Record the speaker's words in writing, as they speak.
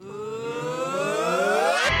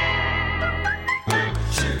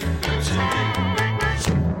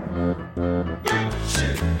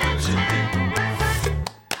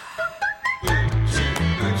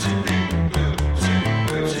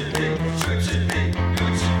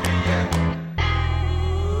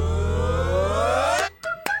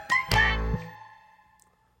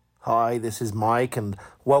Hi, this is Mike, and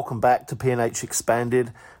welcome back to P&H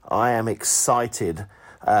Expanded. I am excited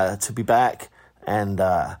to be back and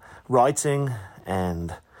writing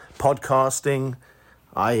and podcasting.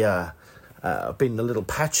 I've been a little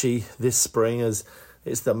patchy this spring as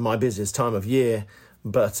it's my busiest time of year,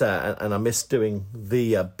 but and I missed doing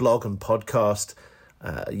the blog and podcast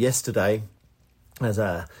yesterday as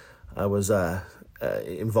I was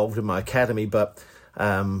involved in my academy, but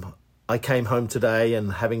I came home today,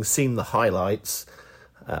 and having seen the highlights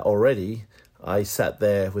already, I sat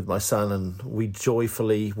there with my son and we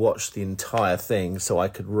joyfully watched the entire thing so I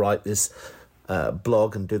could write this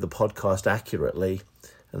blog and do the podcast accurately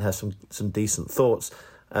and have some decent thoughts.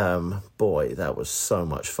 Boy, that was so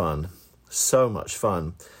much fun. So much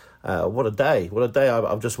fun. What a day. What a day.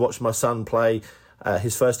 I've just watched my son play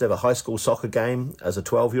his first ever high school soccer game as a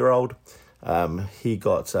 12-year-old. He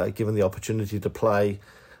got given the opportunity to play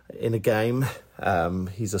in a game.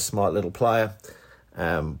 He's a smart little player,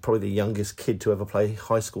 probably the youngest kid to ever play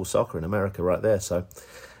high school soccer in America right there. So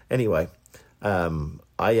anyway,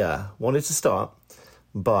 I wanted to start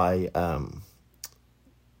by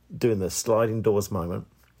doing the sliding doors moment,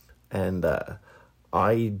 and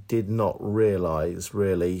I did not realise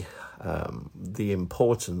really the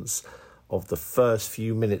importance of the first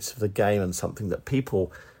few minutes of the game, and something that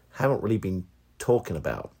people haven't really been talking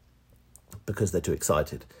about because they're too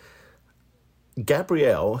excited.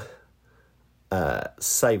 Gabriel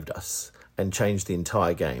saved us and changed the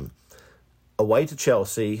entire game. Away to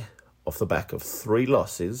Chelsea, off the back of 3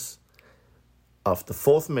 losses, after the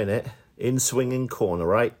 4th minute, in swinging corner,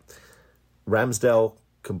 right? Ramsdale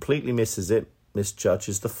completely misses it,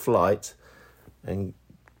 misjudges the flight, and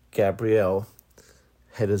Gabriel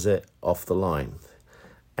headers it off the line.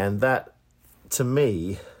 And that, to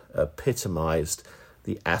me, epitomised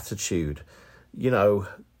the attitude.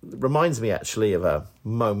 Reminds me actually of a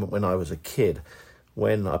moment when I was a kid,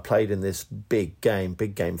 when I played in this big game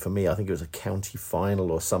for me. I think it was a county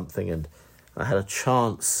final or something, and I had a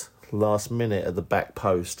chance last minute at the back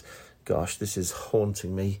post. Gosh, this is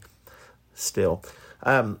haunting me still.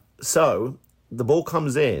 So the ball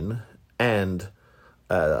comes in, and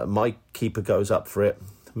my keeper goes up for it,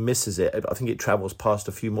 misses it. I think it travels past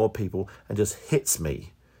a few more people and just hits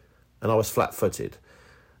me, and I was flat-footed.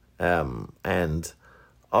 And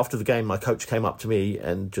after the game, my coach came up to me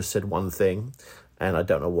and just said one thing, and I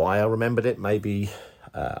don't know why I remembered it. Maybe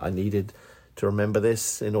I needed to remember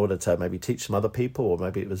this in order to maybe teach some other people, or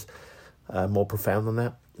maybe it was more profound than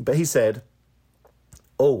that. But he said,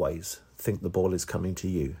 always think the ball is coming to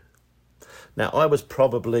you. Now, I was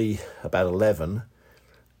probably about 11,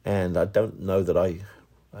 and I don't know that I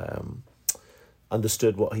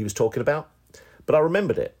understood what he was talking about, but I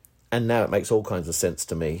remembered it, and now it makes all kinds of sense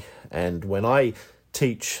to me. And when I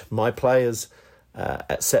teach my players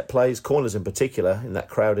at set plays, corners in particular, in that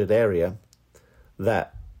crowded area,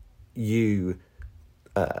 that you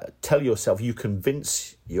tell yourself, you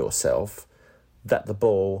convince yourself that the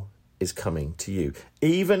ball is coming to you.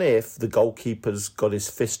 Even if the goalkeeper's got his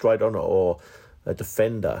fist right on it, or a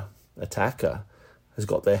defender, attacker, has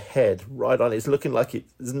got their head right on it, it's looking like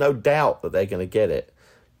there's no doubt that they're going to get it.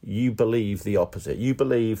 You believe the opposite. You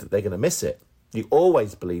believe that they're going to miss it. You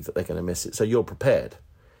always believe that they're going to miss it, so you're prepared.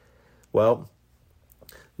 Well,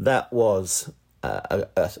 that was,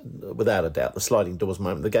 without a doubt, the sliding doors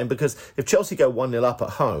moment of the game, because if Chelsea go 1-0 up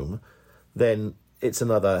at home, then it's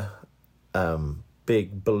another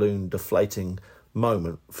big balloon deflating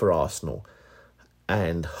moment for Arsenal,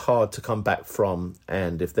 and hard to come back from.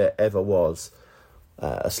 And if there ever was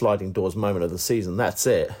a sliding doors moment of the season, that's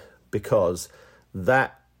it, because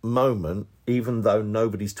that moment, even though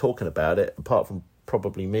nobody's talking about it, apart from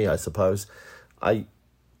probably me, I suppose, I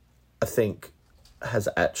think has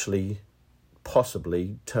actually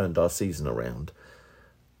possibly turned our season around.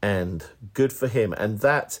 And good for him. And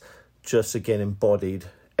that just again embodied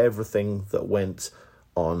everything that went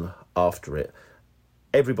on after it.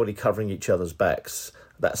 Everybody covering each other's backs.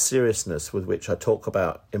 That seriousness with which I talk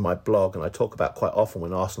about in my blog, and I talk about quite often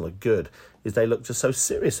when Arsenal are good, is they look just so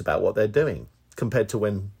serious about what they're doing compared to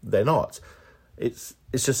when they're not. It's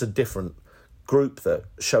just a different group that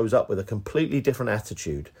shows up with a completely different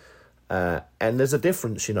attitude. And there's a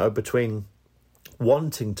difference, between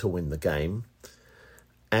wanting to win the game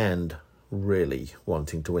and really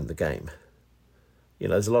wanting to win the game.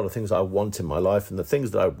 There's a lot of things I want in my life, and the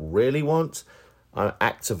things that I really want, I'm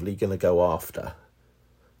actively going to go after.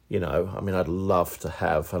 I'd love to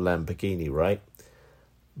have a Lamborghini, right?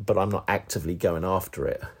 But I'm not actively going after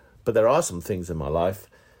it. But there are some things in my life,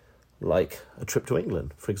 like a trip to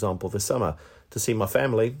England, for example, this summer, to see my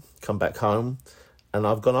family, come back home, and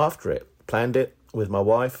I've gone after it, planned it with my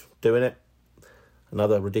wife, doing it.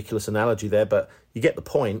 Another ridiculous analogy there, but you get the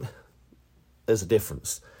point. There's a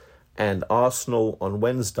difference. And Arsenal on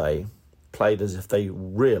Wednesday played as if they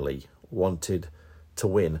really wanted to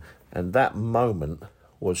win. And that moment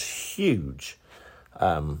was huge.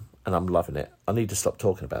 And I'm loving it. I need to stop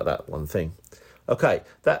talking about that one thing. Okay,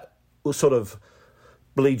 that will sort of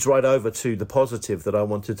bleeds right over to the positive that I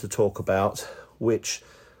wanted to talk about, which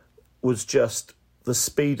was just the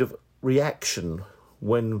speed of reaction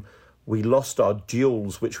when we lost our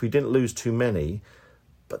duels, which we didn't lose too many.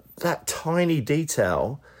 But that tiny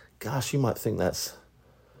detail, gosh, you might think that's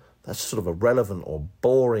sort of irrelevant or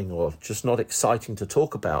boring or just not exciting to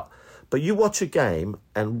talk about. But you watch a game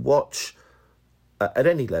and watch, at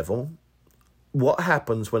any level, what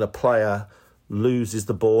happens when a player loses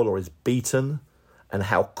the ball or is beaten, and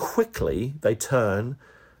how quickly they turn,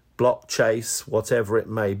 block, chase, whatever it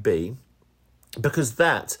may be, because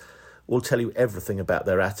that will tell you everything about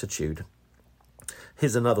their attitude.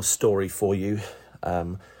 Here's another story for you.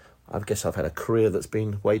 I guess I've had a career that's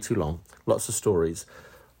been way too long. Lots of stories.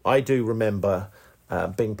 I do remember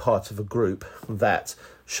being part of a group that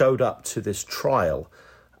showed up to this trial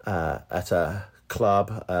at a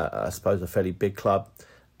club, I suppose a fairly big club,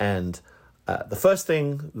 and the first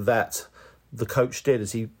thing that the coach did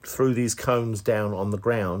is he threw these cones down on the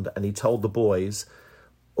ground and he told the boys,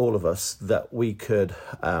 all of us, that we could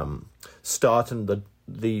start, and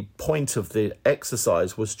the point of the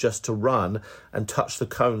exercise was just to run and touch the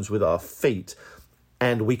cones with our feet,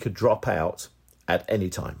 and we could drop out at any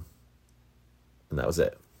time. And that was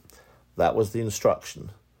it. That was the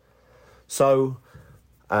instruction. So,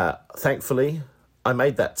 thankfully, I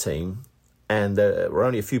made that team, and there were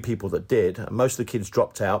only a few people that did. And most of the kids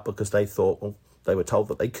dropped out because they thought, well, they were told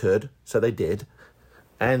that they could, so they did.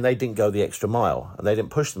 And they didn't go the extra mile, and they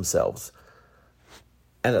didn't push themselves.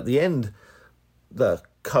 And at the end, the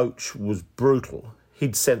coach was brutal.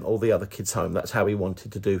 He'd sent all the other kids home. That's how he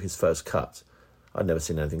wanted to do his first cut. I'd never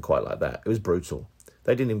seen anything quite like that. It was brutal.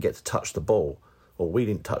 They didn't even get to touch the ball, or we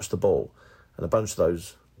didn't touch the ball. And a bunch of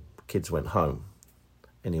those kids went home.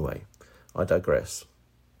 Anyway, I digress.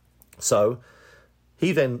 So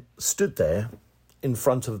he then stood there in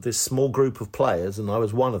front of this small group of players, and I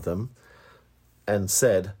was one of them, and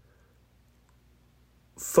said,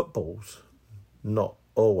 football's not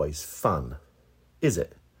always fun, is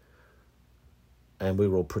it? And we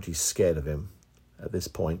were all pretty scared of him at this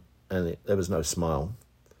point, and there was no smile.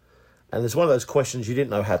 And it's one of those questions you didn't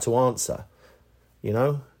know how to answer, you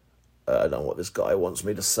know? I don't know what this guy wants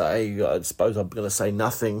me to say. I suppose I'm going to say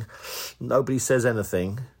nothing. Nobody says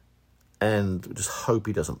anything, and just hope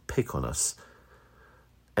he doesn't pick on us.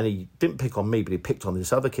 And he didn't pick on me, but he picked on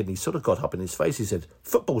this other kid, and he sort of got up in his face. He said,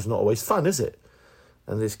 football's not always fun, is it?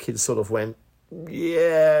 And this kid sort of went,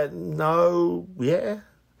 yeah, no, yeah.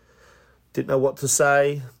 Didn't know what to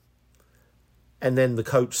say. And then the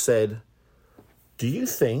coach said, do you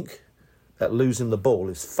think that losing the ball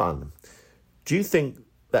is fun? Do you think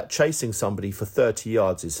that chasing somebody for 30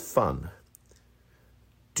 yards is fun?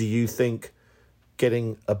 Do you think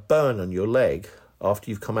getting a burn on your leg after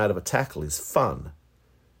you've come out of a tackle is fun?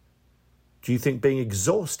 Do you think being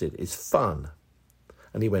exhausted is fun?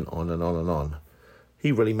 And he went on and on and on.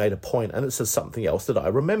 He really made a point, and it says something else that I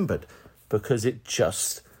remembered because it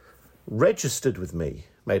just registered with me,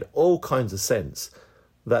 made all kinds of sense,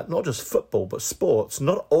 that not just football, but sports,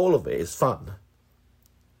 not all of it is fun.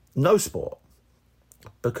 No sport.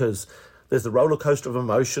 Because there's the roller coaster of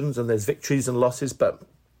emotions and there's victories and losses, but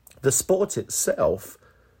the sport itself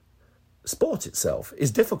is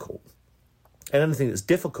difficult. And anything that's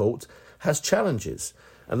difficult has challenges.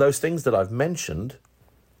 And those things that I've mentioned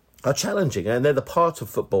are challenging. And they're the part of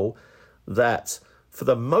football that, for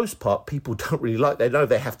the most part, people don't really like. They know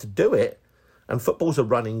they have to do it. And football's a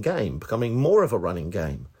running game, becoming more of a running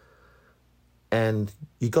game. And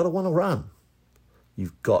you've got to want to run.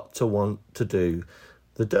 You've got to want to do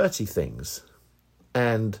the dirty things.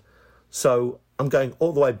 And so I'm going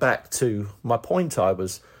all the way back to my point I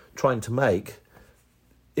was trying to make.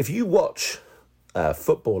 If you watch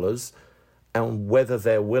footballers and whether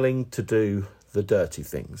they're willing to do the dirty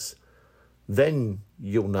things, then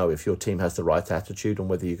you'll know if your team has the right attitude and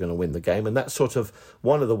whether you're going to win the game. And that's sort of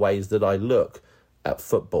one of the ways that I look at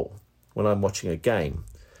football when I'm watching a game.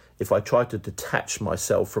 If I try to detach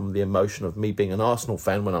myself from the emotion of me being an Arsenal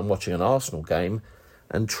fan when I'm watching an Arsenal game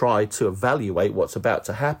and try to evaluate what's about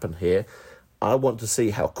to happen here, I want to see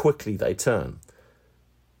how quickly they turn,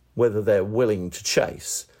 whether they're willing to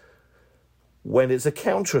chase. When it's a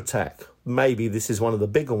counter-attack, maybe this is one of the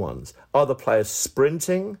bigger ones. Are the players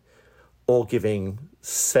sprinting or giving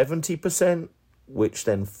 70% which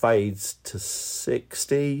then fades to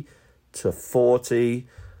 60, to 40,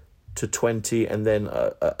 to 20, and then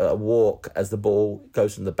a walk as the ball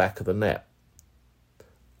goes in the back of the net.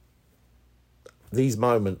 These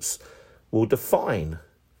moments will define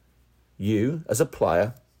you as a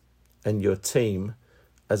player and your team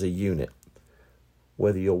as a unit,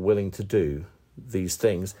 whether you're willing to do these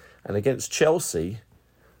things. And against Chelsea,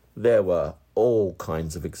 there were all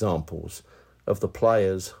kinds of examples of the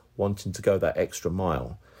players wanting to go that extra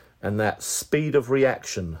mile. And that speed of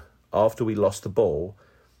reaction after we lost the ball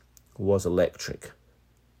was electric.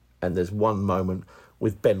 And there's one moment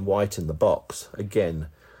with Ben White in the box. Again,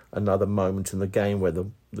 another moment in the game where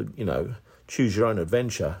the choose your own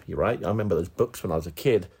adventure, you're right. I remember those books when I was a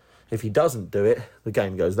kid. If he doesn't do it, the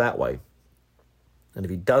game goes that way. And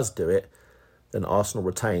if he does do it, then Arsenal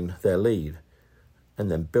retain their lead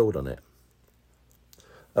and then build on it.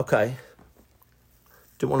 Okay,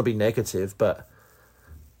 didn't want to be negative, but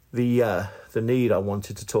the need I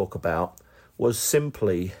wanted to talk about was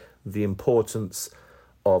simply the importance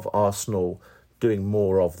of Arsenal doing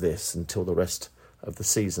more of this until the rest of the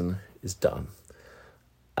season is done.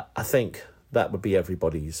 I think that would be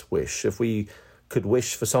everybody's wish. If we could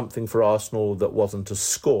wish for something for Arsenal that wasn't a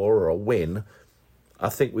score or a win, I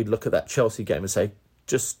think we'd look at that Chelsea game and say,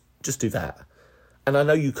 just do that. And I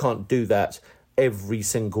know you can't do that every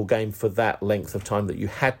single game for that length of time that you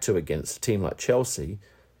had to against a team like Chelsea,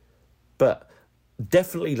 but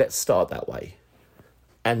definitely let's start that way.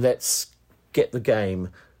 And let's get the game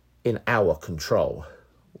in our control,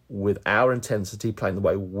 with our intensity, playing the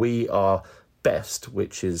way we are best,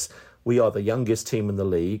 which is we are the youngest team in the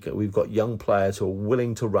league. We've got young players who are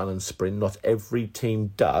willing to run and sprint. Not every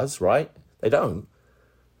team does, right? They don't.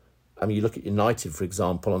 I mean, you look at United, for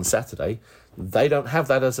example, on Saturday. They don't have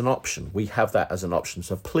that as an option. We have that as an option.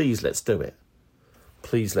 So please, let's do it.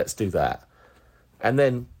 Please, let's do that. And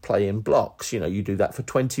then play in blocks. You do that for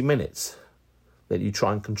 20 minutes. Then you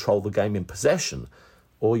try and control the game in possession.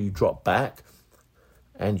 Or you drop back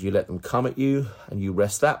and you let them come at you and you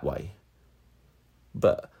rest that way.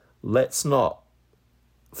 But let's not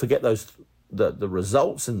forget the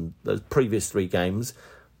results in those previous three games,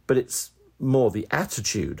 but it's more the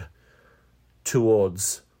attitude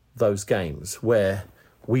towards those games where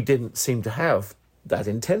we didn't seem to have that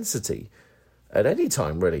intensity at any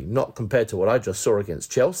time, really, not compared to what I just saw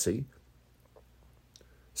against Chelsea.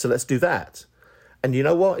 So let's do that. And you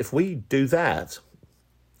know what? If we do that,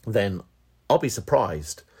 then I'll be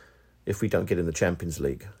surprised if we don't get in the Champions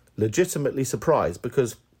League. Legitimately surprised,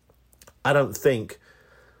 because I don't think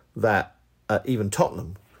that even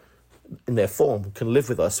Tottenham, in their form, can live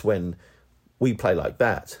with us when we play like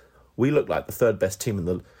that. We look like the third best team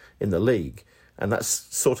in the league, and that's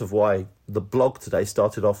sort of why the blog today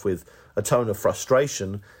started off with a tone of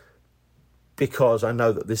frustration, because I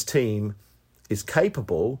know that this team is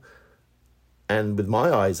capable, and with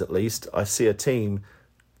my eyes at least, I see a team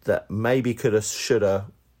that maybe coulda, shoulda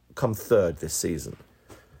come third this season.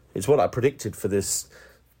 It's what I predicted for this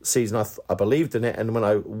season. I believed in it, and when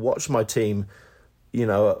I watch my team, when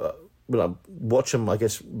I watch them, I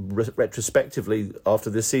guess, retrospectively after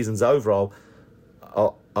this season's over,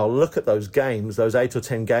 I'll look at those games, those 8 or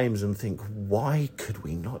 10 games, and think, why could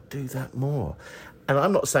we not do that more? And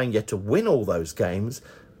I'm not saying you have to win all those games,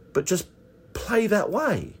 but just play that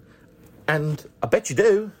way. And I bet you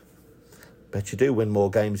do. Bet you do win more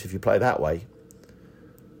games if you play that way.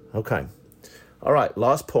 Okay. All right,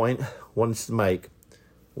 last point I wanted to make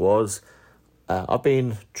was I've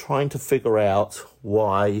been trying to figure out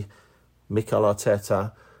why Mikel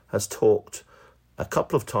Arteta has talked a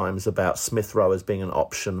couple of times about Smith Rowe as being an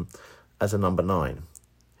option as a number 9.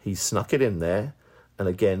 He snuck it in there, and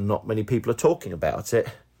again, not many people are talking about it.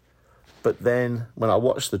 But then when I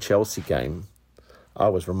watched the Chelsea game, I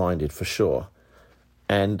was reminded for sure.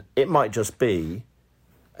 And it might just be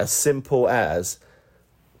as simple as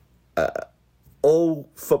all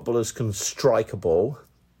footballers can strike a ball.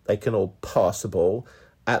 They can all pass a ball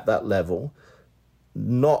at that level.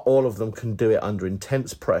 Not all of them can do it under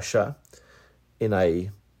intense pressure in a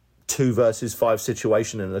 2 versus 5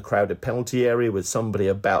 situation in a crowded penalty area with somebody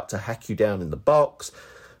about to hack you down in the box.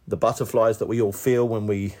 The butterflies that we all feel when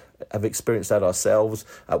we have experienced that ourselves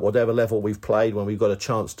at whatever level we've played when we've got a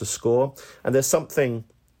chance to score. And there's something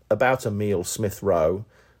about Emile Smith Rowe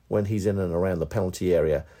when he's in and around the penalty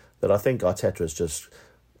area that I think Arteta has just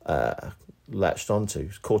latched onto,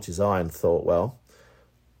 caught his eye and thought, well,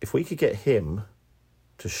 if we could get him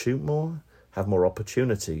to shoot more, have more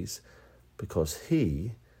opportunities, because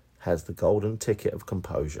he has the golden ticket of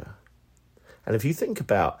composure. And if you think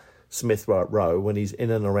about Smith Rowe when he's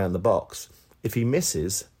in and around the box, if he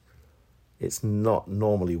misses, it's not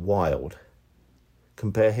normally wild.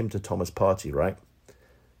 Compare him to Thomas Partey, right?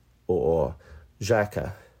 Or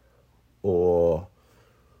Xhaka, or,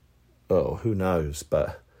 who knows,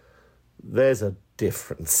 but there's a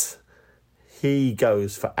difference. He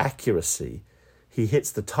goes for accuracy. He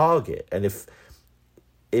hits the target, and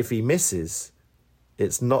if he misses,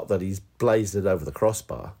 it's not that he's blazed it over the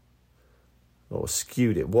crossbar or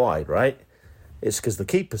skewed it wide, right? It's because the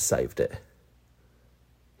keeper saved it.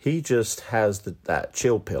 He just has that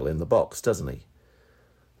chill pill in the box, doesn't he?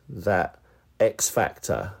 That X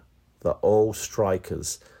factor that all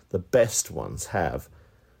strikers, the best ones, have.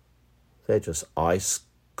 They're just ice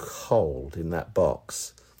cold in that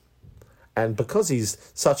box. And because he's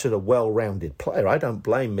such a well-rounded player, I don't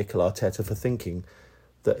blame Mikel Arteta for thinking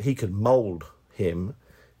that he could mould him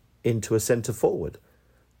into a centre-forward,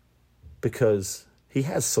 because he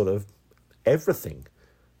has sort of everything,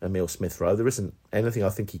 Emile Smith-Rowe. There isn't anything I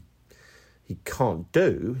think he can't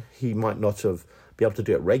do. He might not be able to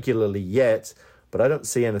do it regularly yet, but I don't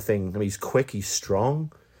see anything. I mean, he's quick, he's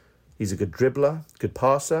strong, he's a good dribbler, good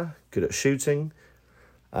passer, good at shooting,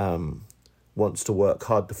 wants to work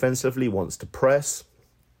hard defensively, wants to press,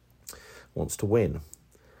 wants to win.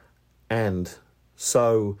 And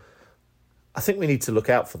so I think we need to look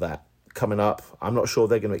out for that coming up. I'm not sure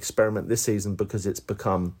they're going to experiment this season because it's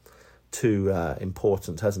become too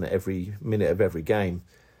important, hasn't it, every minute of every game.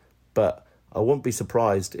 But I wouldn't be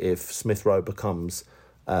surprised if Smith-Rowe becomes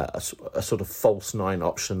a sort of false nine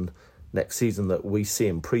option next season, that we see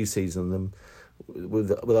in pre-season them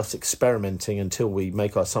with us experimenting until we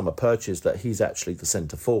make our summer purchase, that he's actually the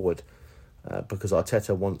centre forward, because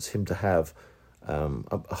Arteta wants him to have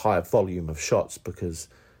a higher volume of shots, because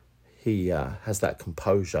he has that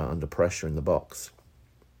composure under pressure in the box.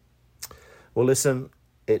 Well, listen,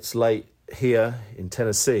 it's late here in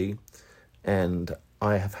Tennessee, and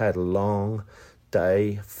I have had a long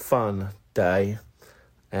day, fun day,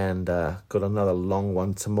 and got another long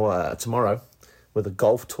one tomorrow with a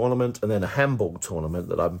golf tournament and then a handball tournament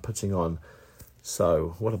that I'm putting on.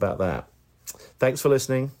 So what about that? Thanks for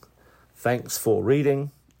listening. Thanks for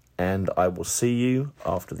reading. And I will see you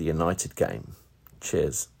after the United game.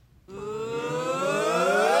 Cheers.